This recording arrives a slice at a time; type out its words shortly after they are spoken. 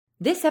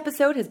This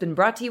episode has been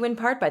brought to you in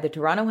part by the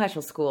Toronto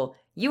Heschel School.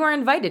 You are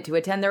invited to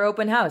attend their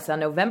open house on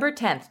November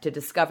 10th to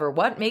discover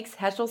what makes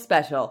Heschel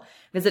special.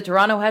 Visit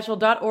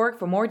torontoheschel.org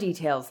for more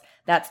details.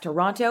 That's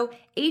Toronto,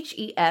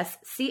 HESCHEL.org.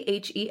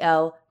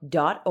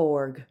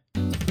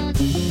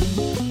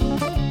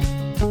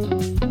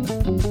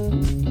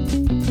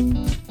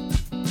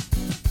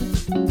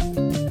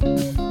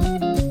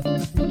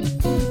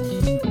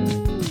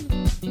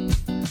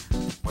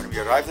 When we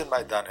arrived in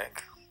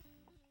Majdanek,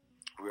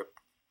 we were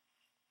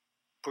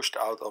pushed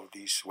out of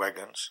these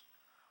wagons,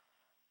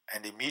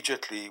 and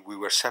immediately we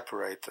were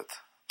separated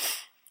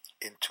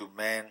into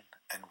men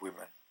and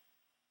women,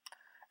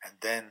 and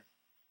then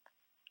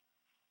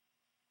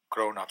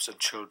grown-ups and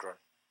children.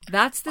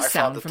 That's the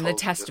sound from the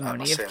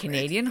testimony of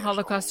Canadian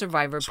Holocaust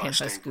survivor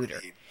Pinchas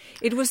Guder.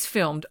 It was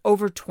filmed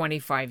over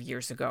 25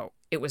 years ago.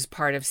 It was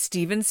part of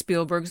Steven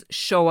Spielberg's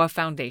Shoah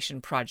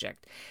Foundation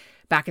project.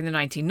 Back in the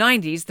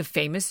 1990s, the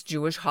famous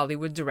Jewish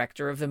Hollywood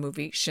director of the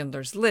movie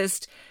Schindler's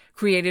List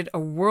created a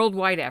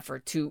worldwide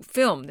effort to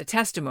film the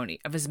testimony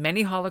of as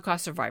many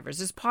Holocaust survivors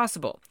as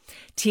possible.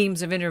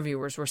 Teams of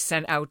interviewers were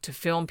sent out to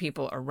film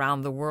people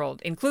around the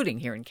world, including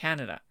here in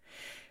Canada.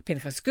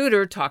 Pinchas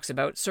Guder talks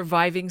about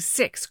surviving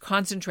 6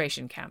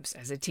 concentration camps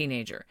as a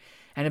teenager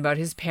and about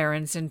his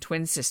parents and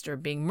twin sister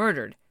being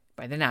murdered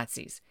by the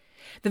Nazis.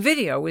 The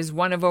video is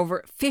one of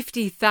over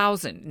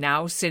 50,000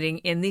 now sitting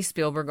in the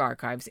Spielberg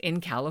archives in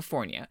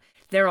California.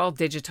 They're all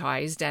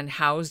digitized and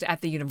housed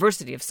at the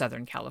University of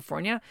Southern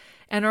California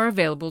and are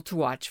available to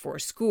watch for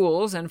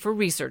schools and for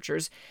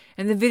researchers,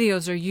 and the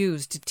videos are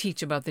used to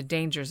teach about the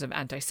dangers of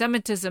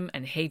anti-Semitism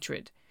and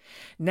hatred.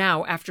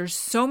 Now, after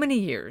so many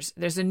years,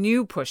 there's a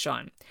new push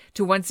on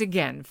to once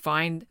again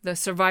find the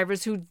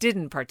survivors who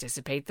didn't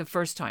participate the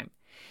first time.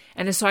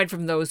 And aside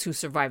from those who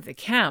survived the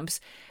camps,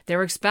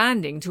 they're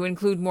expanding to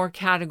include more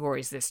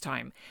categories this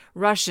time.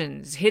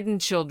 Russians, hidden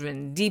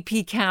children,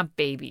 DP camp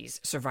babies,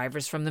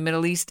 survivors from the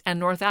Middle East and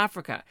North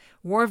Africa,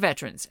 war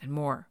veterans, and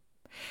more.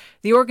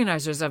 The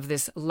organizers of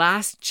this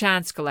Last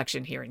Chance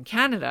collection here in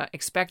Canada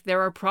expect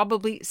there are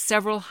probably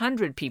several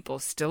hundred people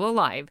still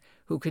alive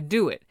who could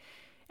do it.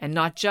 And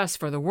not just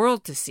for the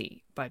world to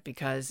see, but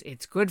because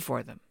it's good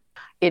for them.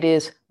 It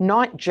is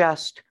not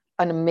just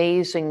an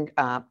amazing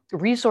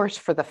resource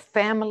for the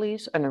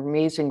families, an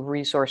amazing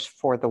resource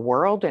for the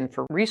world and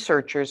for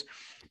researchers,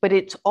 but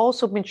it's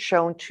also been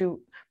shown to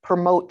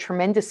promote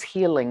tremendous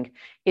healing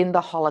in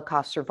the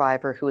Holocaust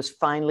survivor who is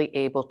finally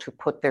able to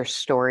put their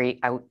story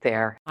out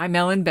there. I'm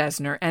Ellen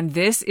Besner, and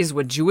this is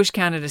what Jewish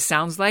Canada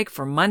sounds like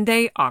for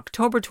Monday,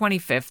 October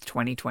 25th,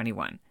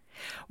 2021.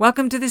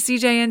 Welcome to the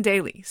CJN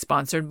Daily,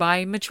 sponsored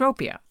by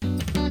Metropia.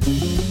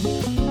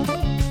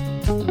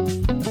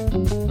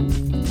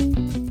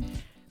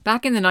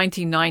 Back in the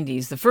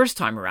 1990s, the first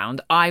time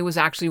around, I was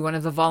actually one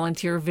of the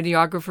volunteer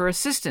videographer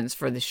assistants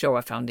for the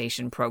Shoah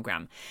Foundation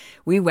program.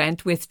 We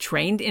went with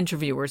trained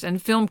interviewers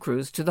and film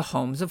crews to the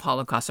homes of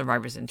Holocaust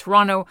survivors in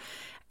Toronto.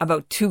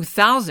 About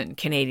 2,000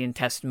 Canadian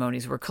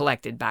testimonies were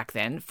collected back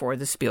then for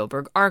the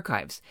Spielberg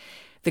archives.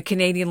 The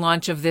Canadian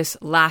launch of this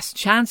Last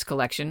Chance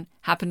collection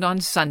happened on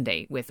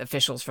Sunday with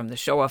officials from the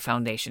Shoah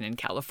Foundation in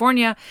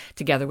California,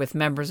 together with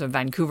members of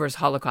Vancouver's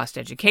Holocaust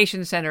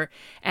Education Centre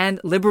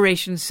and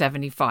Liberation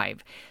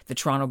 75, the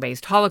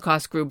Toronto-based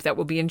Holocaust group that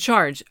will be in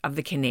charge of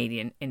the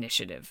Canadian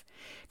initiative.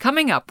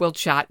 Coming up, we'll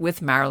chat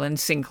with Marilyn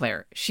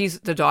Sinclair. She's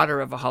the daughter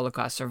of a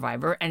Holocaust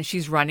survivor, and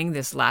she's running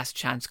this Last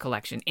Chance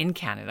collection in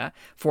Canada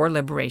for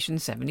Liberation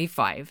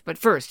 75. But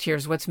first,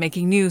 here's what's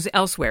making news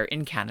elsewhere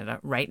in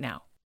Canada right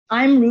now.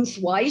 I'm Ruth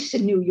Weiss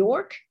in New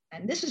York,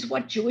 and this is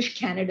what Jewish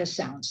Canada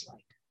sounds like.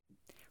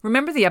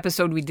 Remember the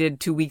episode we did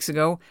 2 weeks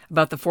ago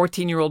about the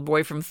 14-year-old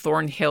boy from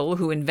Thornhill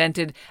who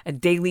invented a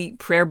daily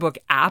prayer book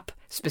app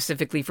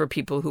specifically for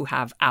people who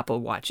have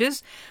Apple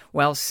Watches?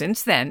 Well,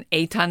 since then,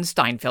 Eitan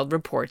Steinfeld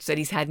reports that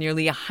he's had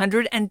nearly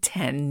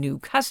 110 new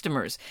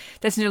customers.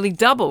 That's nearly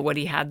double what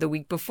he had the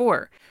week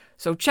before.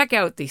 So check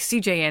out the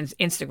CJN's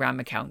Instagram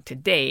account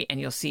today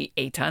and you'll see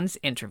Eitan's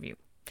interview.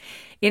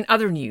 In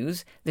other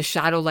news, the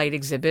Shadowlight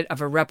exhibit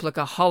of a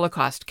replica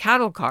Holocaust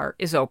cattle car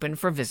is open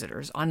for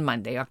visitors on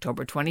Monday,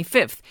 October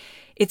 25th.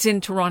 It's in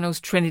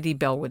Toronto's Trinity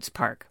Bellwoods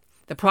Park.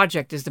 The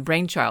project is the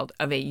brainchild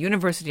of a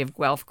University of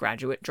Guelph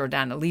graduate,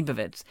 Jordana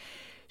Leibovitz.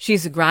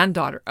 She's a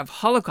granddaughter of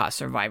Holocaust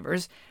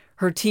survivors.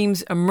 Her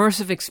team's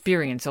immersive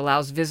experience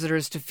allows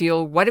visitors to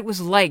feel what it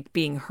was like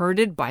being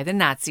herded by the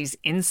Nazis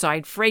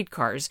inside freight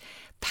cars,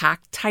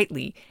 packed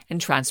tightly and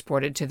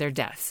transported to their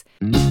deaths.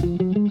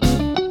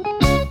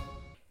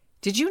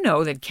 Did you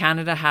know that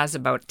Canada has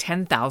about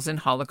 10,000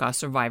 Holocaust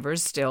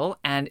survivors still,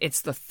 and it's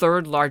the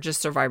 3rd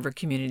largest survivor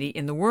community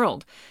in the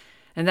world?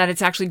 And that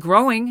it's actually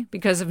growing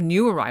because of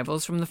new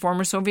arrivals from the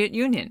former Soviet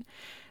Union.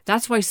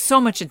 That's why so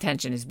much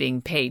attention is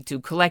being paid to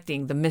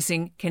collecting the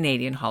missing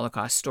Canadian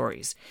Holocaust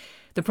stories.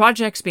 The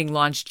project's being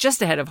launched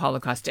just ahead of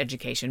Holocaust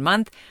Education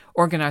Month.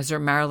 Organizer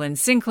Marilyn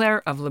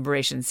Sinclair of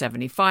Liberation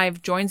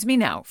 75 joins me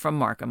now from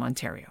Markham,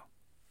 Ontario.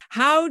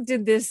 How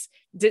did this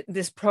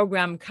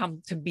program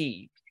come to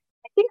be?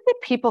 think that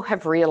people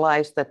have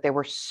realized that there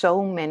were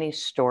so many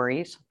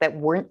stories that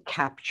weren't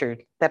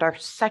captured that are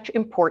such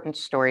important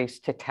stories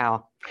to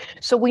tell.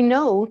 So we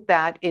know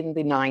that in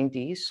the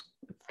 90s,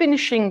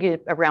 finishing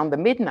it around the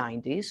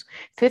mid-90s,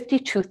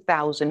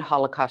 52,000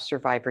 Holocaust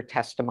survivor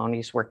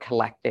testimonies were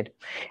collected.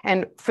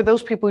 And for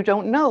those people who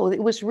don't know,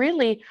 it was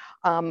really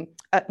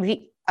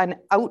an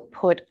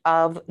output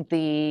of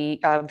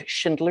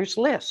Schindler's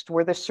List,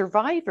 where the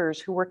survivors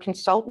who were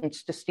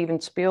consultants to Steven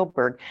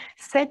Spielberg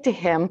said to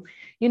him,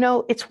 you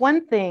know, it's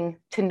one thing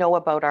to know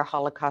about our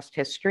Holocaust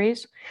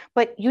histories,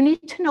 but you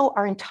need to know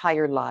our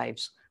entire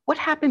lives. What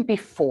happened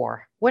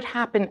before? What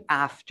happened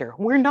after?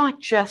 We're not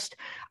just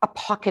a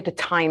pocket of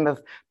time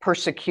of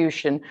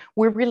persecution.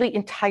 We're really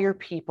entire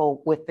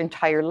people with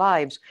entire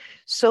lives.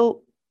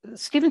 So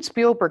Steven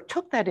Spielberg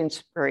took that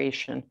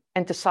inspiration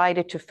and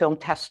decided to film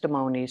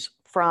testimonies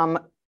from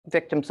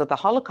victims of the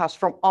Holocaust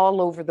from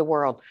all over the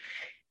world,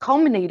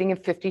 culminating in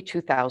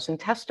 52,000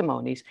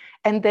 testimonies.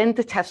 And then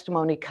the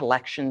testimony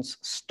collections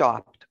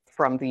stopped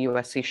from the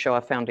USC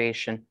Shoah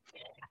Foundation.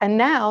 And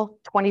now,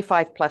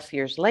 25 plus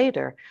years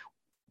later,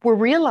 we're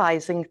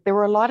realizing there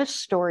were a lot of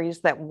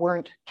stories that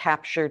weren't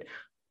captured,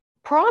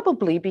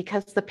 probably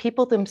because the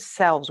people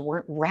themselves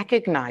weren't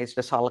recognized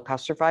as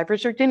Holocaust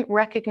survivors or didn't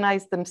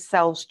recognize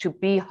themselves to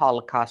be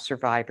Holocaust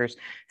survivors,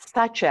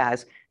 such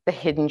as the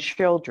hidden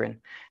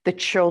children, the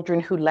children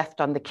who left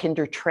on the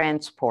Kinder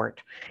transport,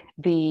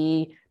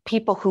 the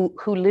people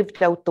who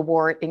lived out the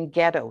war in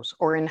ghettos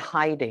or in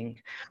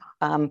hiding,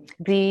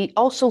 the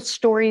also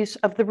stories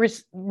of the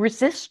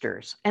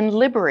resistors and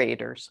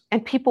liberators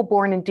and people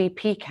born in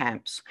DP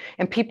camps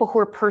and people who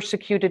were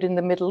persecuted in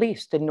the Middle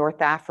East and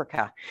North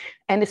Africa.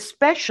 And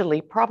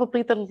especially,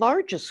 probably the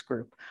largest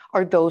group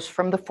are those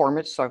from the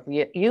former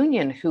Soviet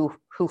Union who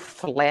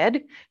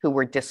fled, who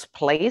were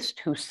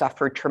displaced, who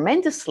suffered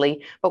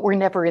tremendously, but were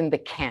never in the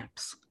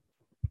camps.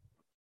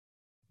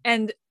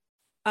 And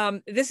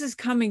this is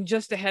coming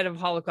just ahead of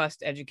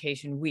Holocaust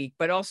Education Week,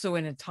 but also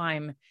in a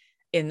time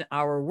in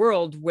our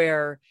world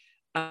where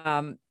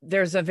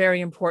there's a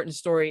very important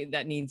story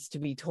that needs to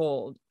be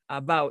told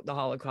about the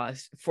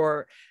Holocaust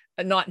for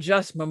not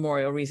just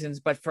memorial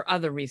reasons, but for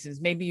other reasons.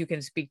 Maybe you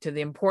can speak to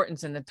the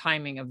importance and the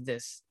timing of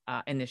this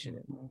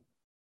initiative.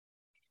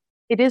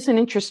 It is an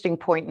interesting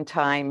point in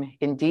time,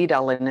 indeed,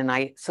 Ellen, and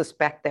I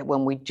suspect that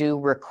when we do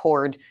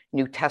record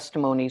new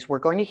testimonies, we're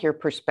going to hear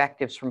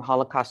perspectives from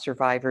Holocaust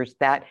survivors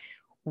that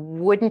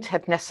wouldn't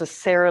have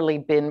necessarily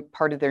been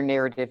part of their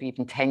narrative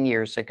even 10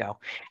 years ago.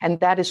 And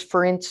that is,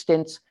 for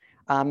instance,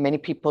 many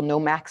people know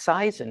Max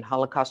Eisen,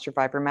 Holocaust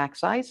survivor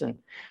Max Eisen,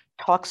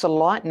 talks a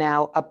lot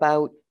now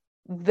about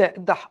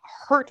the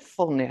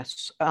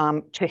hurtfulness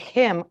to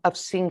him of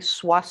seeing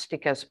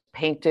swastikas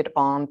painted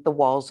on the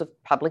walls of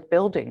public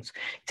buildings,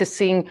 to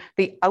seeing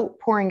the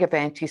outpouring of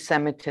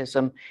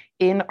anti-Semitism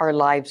in our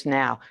lives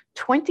now.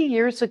 20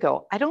 years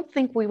ago, I don't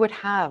think we would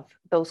have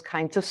those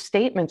kinds of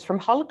statements from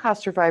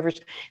Holocaust survivors.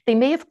 They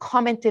may have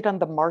commented on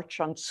the March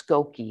on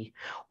Skokie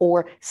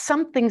or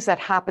some things that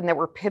happened that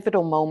were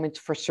pivotal moments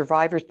for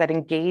survivors that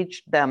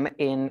engaged them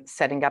in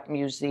setting up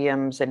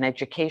museums and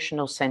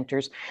educational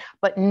centers,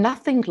 but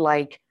nothing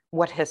like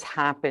what has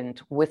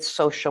happened with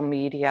social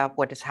media,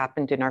 what has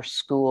happened in our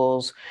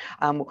schools,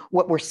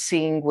 what we're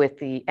seeing with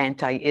the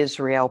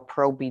anti-Israel,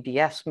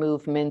 pro-BDS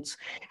movements.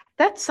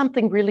 That's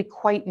something really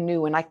quite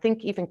new. And I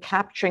think even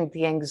capturing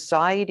the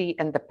anxiety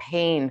and the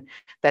pain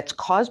that's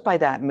caused by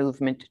that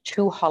movement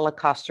to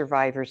Holocaust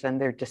survivors and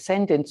their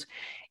descendants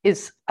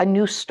is a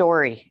new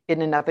story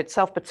in and of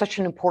itself, but such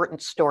an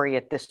important story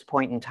at this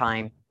point in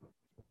time.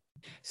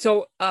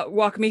 So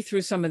walk me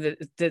through some of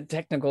the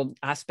technical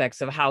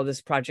aspects of how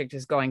this project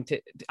is going to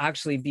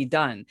actually be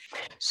done.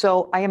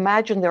 So I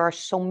imagine there are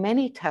so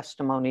many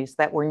testimonies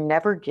that were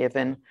never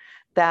given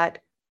that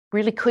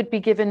really could be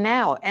given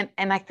now.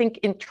 And I think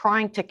in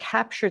trying to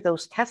capture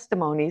those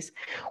testimonies,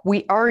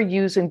 we are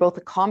using both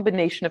a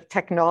combination of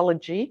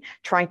technology,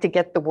 trying to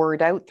get the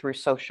word out through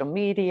social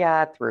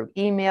media, through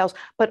emails,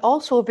 but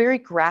also a very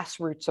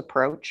grassroots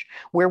approach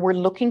where we're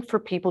looking for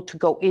people to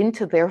go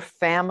into their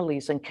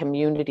families and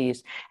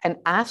communities and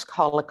ask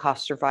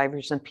Holocaust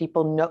survivors and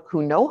people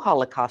who know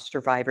Holocaust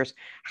survivors,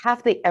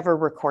 have they ever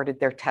recorded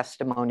their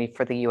testimony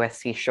for the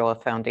USC Shoah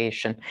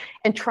Foundation?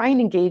 And try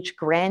and engage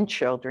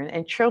grandchildren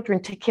and children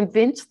to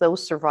convince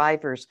those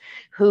survivors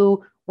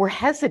who were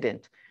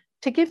hesitant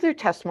to give their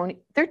testimony.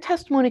 Their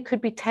testimony could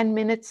be 10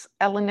 minutes,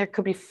 Ellen, there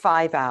could be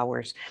 5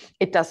 hours.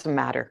 It doesn't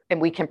matter. And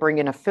we can bring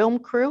in a film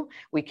crew.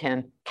 We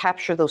can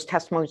capture those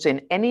testimonies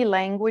in any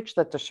language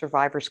that the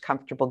survivor's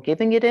comfortable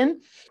giving it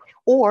in,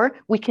 or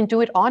we can do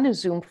it on a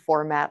Zoom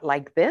format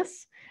like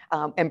this.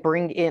 And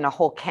bring in a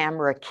whole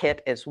camera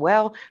kit as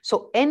well.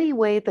 So any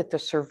way that the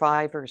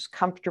survivor is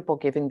comfortable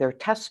giving their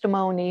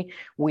testimony,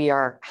 we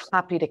are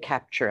happy to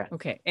capture it.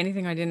 Okay.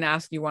 Anything I didn't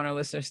ask you want our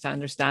listeners to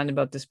understand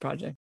about this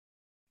project?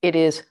 It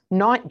is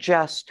not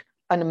just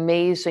an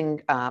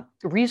amazing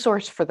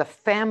resource for the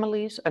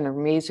families, an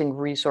amazing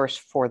resource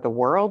for the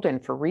world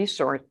and for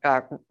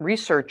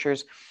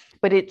researchers,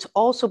 but it's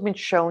also been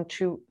shown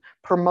to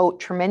promote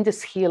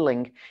tremendous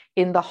healing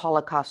in the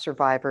Holocaust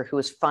survivor who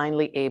is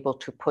finally able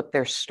to put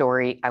their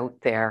story out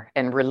there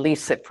and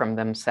release it from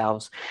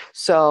themselves.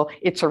 So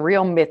it's a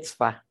real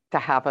mitzvah to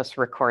have us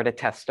record a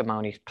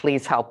testimony.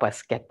 Please help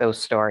us get those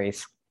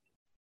stories.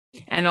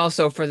 And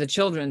also for the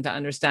children to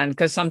understand,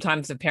 because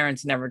sometimes the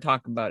parents never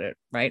talk about it,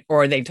 right?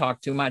 Or they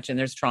talk too much, and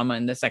there's trauma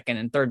in the second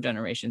and third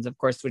generations, of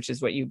course, which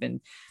is what you've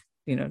been,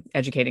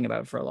 educating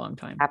about for a long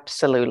time.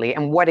 Absolutely.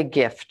 And what a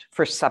gift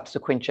for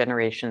subsequent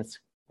generations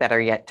that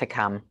are yet to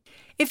come.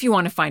 If you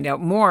want to find out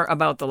more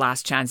about the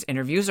Last Chance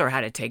interviews or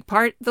how to take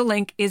part, the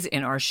link is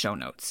in our show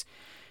notes.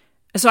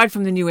 Aside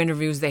from the new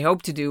interviews they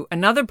hope to do,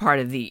 another part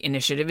of the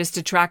initiative is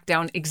to track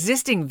down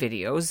existing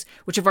videos,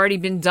 which have already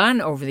been done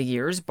over the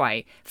years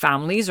by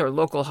families or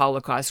local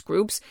Holocaust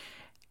groups.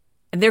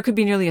 And there could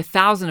be nearly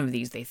 1,000 of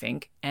these, they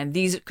think, and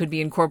these could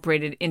be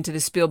incorporated into the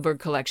Spielberg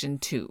collection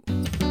too.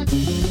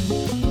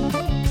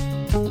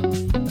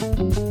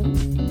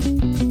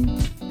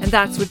 And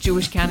that's what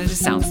Jewish Canada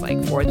sounds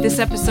like for this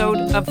episode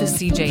of the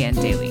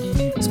CJN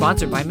Daily,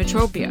 sponsored by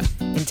Metropia,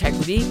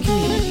 integrity,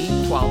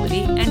 community,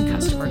 quality, and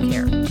customer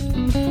care.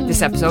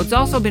 This episode's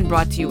also been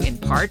brought to you in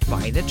part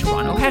by the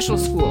Toronto Heschel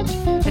School.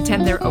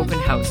 Attend their open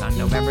house on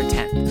November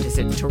 10th.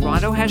 Visit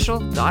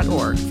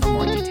torontoheschel.org for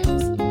more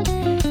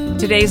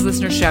details. Today's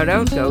listener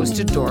shout-out goes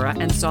to Dora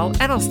and Saul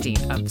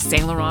Edelstein of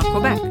Saint Laurent,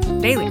 Quebec.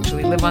 They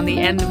actually live on the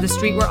end of the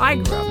street where I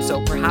grew up,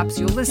 so perhaps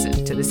you'll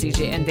listen to the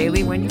CJN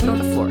Daily when you go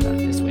to Florida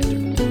this winter.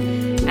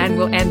 And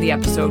we'll end the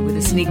episode with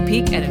a sneak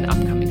peek at an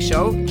upcoming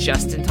show,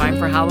 just in time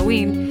for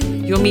Halloween.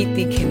 You'll meet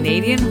the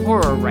Canadian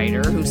horror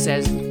writer who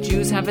says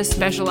Jews have a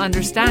special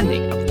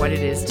understanding of what it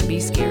is to be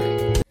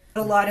scared.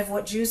 A lot of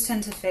what Jews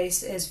tend to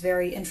face is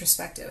very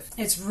introspective.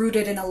 It's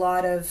rooted in a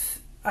lot of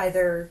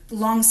either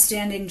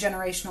long-standing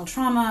generational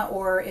trauma,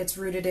 or it's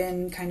rooted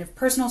in kind of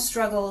personal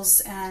struggles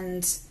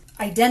and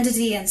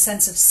identity and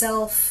sense of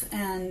self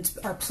and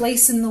our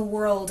place in the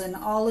world and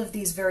all of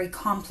these very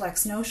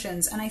complex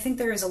notions. And I think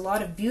there is a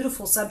lot of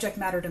beautiful subject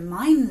matter to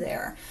mine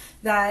there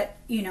that,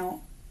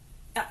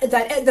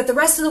 that the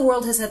rest of the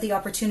world has had the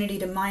opportunity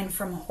to mine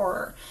from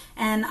horror.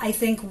 And I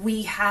think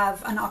we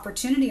have an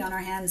opportunity on our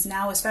hands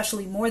now,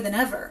 especially more than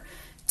ever,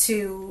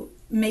 to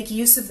make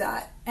use of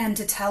that and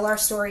to tell our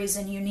stories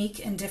in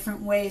unique and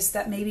different ways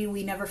that maybe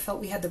we never felt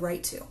we had the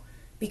right to,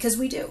 because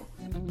we do.